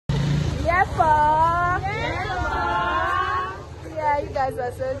Pa. Yeah, you guys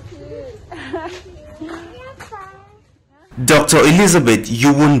are so cute. Dr. Elizabeth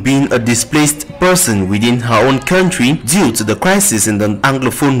Yuwon being a displaced person within her own country due to the crisis in the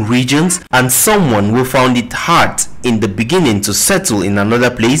Anglophone regions and someone who found it hard in the beginning to settle in another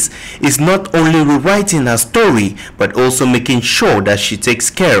place is not only rewriting her story but also making sure that she takes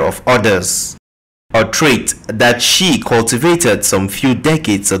care of others, a trait that she cultivated some few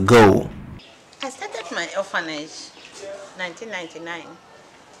decades ago. I started my orphanage 1999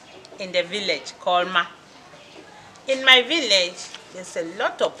 in the village called Ma. In my village, there's a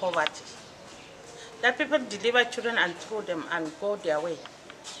lot of poverty. That people deliver children and throw them and go their way.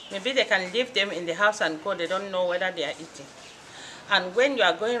 Maybe they can leave them in the house and go, they don't know whether they are eating. And when you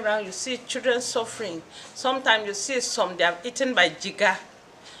are going around, you see children suffering. Sometimes you see some, they are eaten by jiga.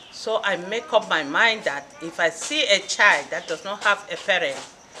 So I make up my mind that if I see a child that does not have a parent,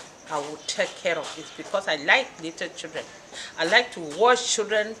 I will take care of it because I like little children. I like to watch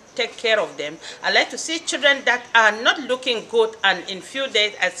children, take care of them. I like to see children that are not looking good and in few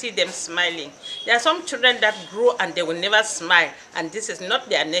days I see them smiling. There are some children that grow and they will never smile and this is not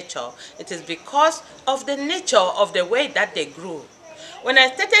their nature. It is because of the nature of the way that they grew. When I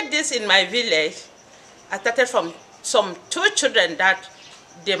started this in my village, I started from some 2 children that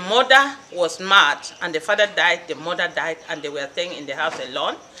the mother was mad and the father died, the mother died and they were staying in the house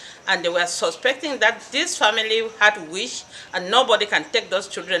alone. And they were suspecting that this family had wish and nobody can take those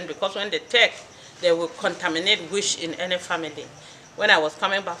children because when they take, they will contaminate wish in any family. When I was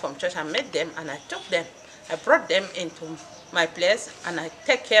coming back from church, I met them and I took them. I brought them into my place and I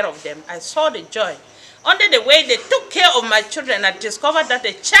take care of them. I saw the joy. Under the way they took care of my children, I discovered that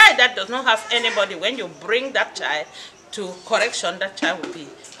a child that does not have anybody, when you bring that child to correction, that child will be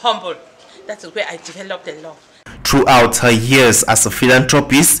humble. That is where I developed the love. Throughout her years as a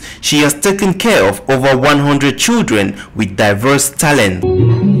philanthropist, she has taken care of over 100 children with diverse talent.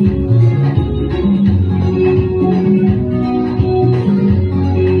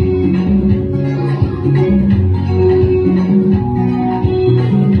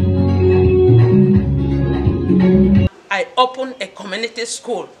 I opened a community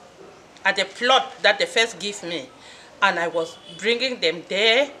school at the plot that they first gave me, and I was bringing them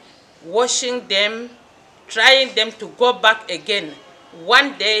there, washing them, trying them to go back again.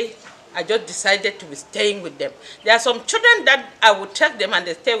 One day, I just decided to be staying with them. There are some children that I would take them and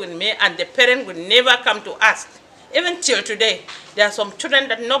they stay with me and the parent would never come to ask. Even till today, there are some children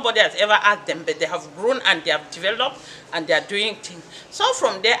that nobody has ever asked them, but they have grown and they have developed and they are doing things. So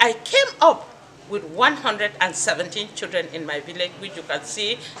from there, I came up with 117 children in my village, which you can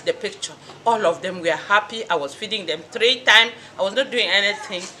see the picture. All of them were happy. I was feeding them 3 times. I was not doing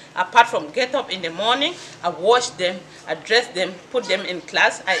anything apart from get up in the morning, I wash them, I dress them, put them in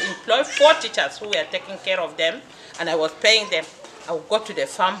class. I employed 4 teachers who were taking care of them, and I was paying them. I would go to the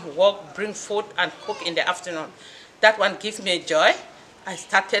farm, work, bring food, and cook in the afternoon. That one gives me joy. I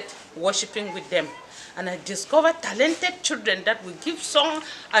started worshiping with them. And I discovered talented children that will give song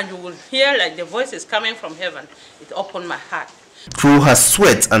and you will hear like the voice is coming from heaven. It opened my heart. Through her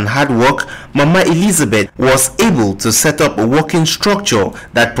sweat and hard work, Mama Elizabeth was able to set up a working structure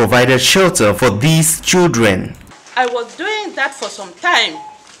that provided shelter for these children. I was doing that for some time.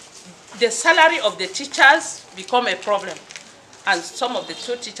 The salary of the teachers became a problem. And some of the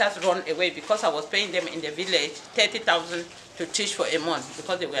 2 teachers run away because I was paying them in the village 30,000 to teach for a month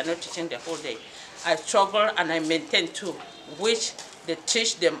because they were not teaching the whole day. I struggled and I maintained 2, which they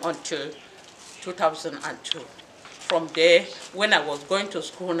teach them until 2002. From there, when I was going to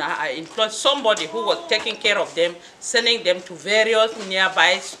school now, I employed somebody who was taking care of them, sending them to various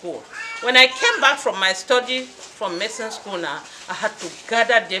nearby schools. When I came back from my study from medicine school now, I had to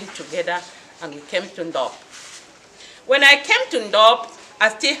gather them together and we came to Ndop. When I came to Ndop, I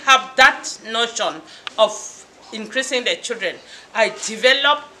still have that notion of increasing the children. I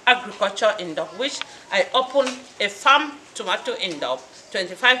developed agriculture in Ndop, which I opened a farm tomato in Ndop,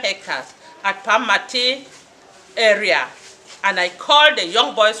 25 hectares at Pamati area. And I called the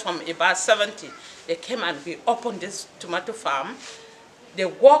young boys from about 70. They came and we opened this tomato farm. They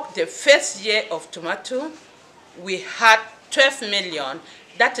worked the first year of tomato. We had 12 million.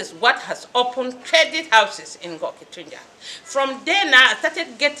 That is what has opened credit houses in Ngokitunja. From there now, I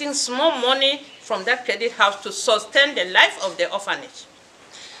started getting small money from that credit house to sustain the life of the orphanage.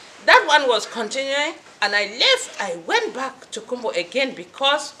 That one was continuing, and I left. I went back to Kumbo again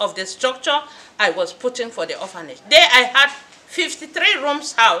because of the structure I was putting for the orphanage. There I had 53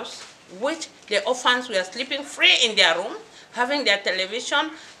 rooms house, which the orphans were sleeping free in their room, having their television,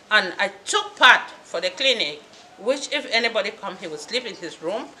 and I took part for the clinic which if anybody come, he will sleep in his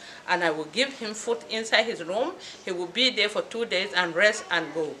room, and I will give him food inside his room. He will be there for 2 days and rest and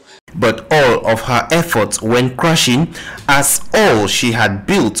go. But all of her efforts went crashing, as all she had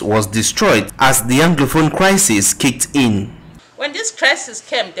built was destroyed as the Anglophone crisis kicked in. When this crisis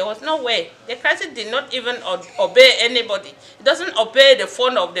came, there was no way. The crisis did not even obey anybody. It doesn't obey the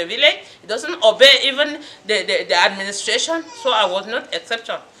phone of the village. It doesn't obey even the administration. So I was not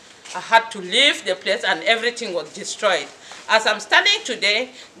exception. I had to leave the place and everything was destroyed. As I'm standing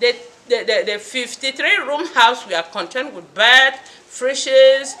today, the 53-room house, we are content with bed,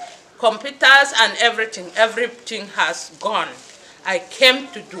 fridges, computers and everything. Everything has gone. I came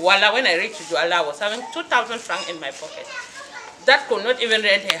to Douala. When I reached Douala, I was having 2,000 francs in my pocket. That could not even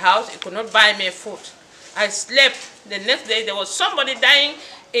rent a house. It could not buy me food. I slept. The next day, there was somebody dying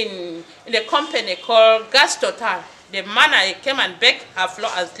in a company called Gas Total. The man, I came and begged her floor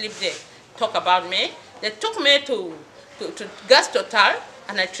and sleep there. Talk about me. They took me to Gas Total,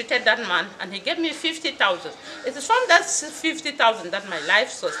 and I treated that man, and he gave me 50,000. It is from that 50,000 that my life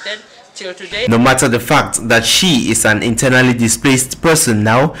sustained till today. No matter the fact that she is an internally displaced person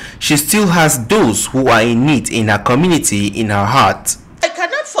now, she still has those who are in need in her community in her heart. I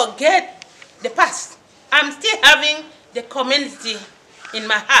cannot forget the past. I'm still having the community in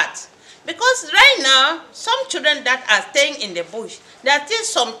my heart. Because right now, some children that are staying in the bush, there are still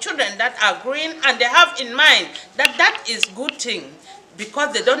some children that are growing and they have in mind that that is good thing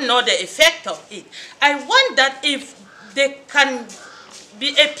because they don't know the effect of it. I want that if they can be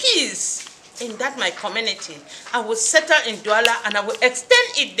a peace in that my community, I will settle in Douala and I will extend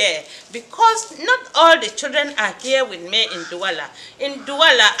it there because not all the children are here with me in Douala. In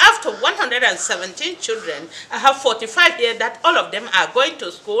Douala, after 117 children, I have 45 here that all of them are going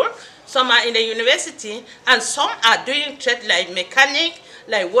to school. Some are in the university, and some are doing trade like mechanic,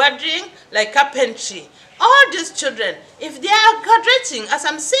 like welding, like carpentry. All these children, if they are graduating, as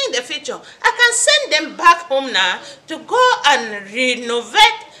I'm seeing the future, I can send them back home now to go and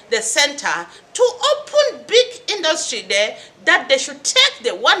renovate the center, to open big industry there, that they should take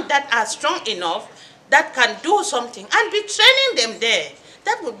the one that are strong enough, that can do something, and be training them there.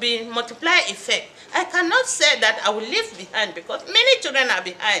 That would be multiply effect. I cannot say that I will leave behind because many children are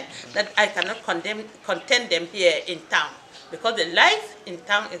behind that I cannot content them here in town because the life in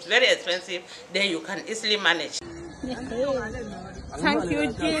town is very expensive. There you can easily manage. Thank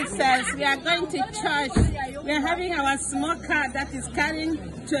you, Jesus. We are going to church. We are having our small car that is carrying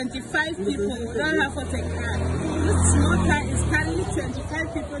 25 people. We don't have a car. This small car is carrying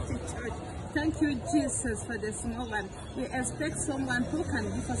 25 people to church. Thank you, Jesus, for the small one. We expect someone who can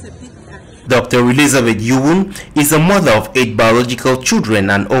give us a big car. Dr. Elizabeth Yuwun is a mother of 8 biological children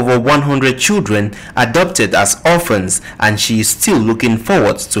and over 100 children adopted as orphans, and she is still looking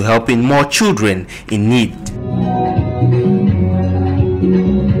forward to helping more children in need.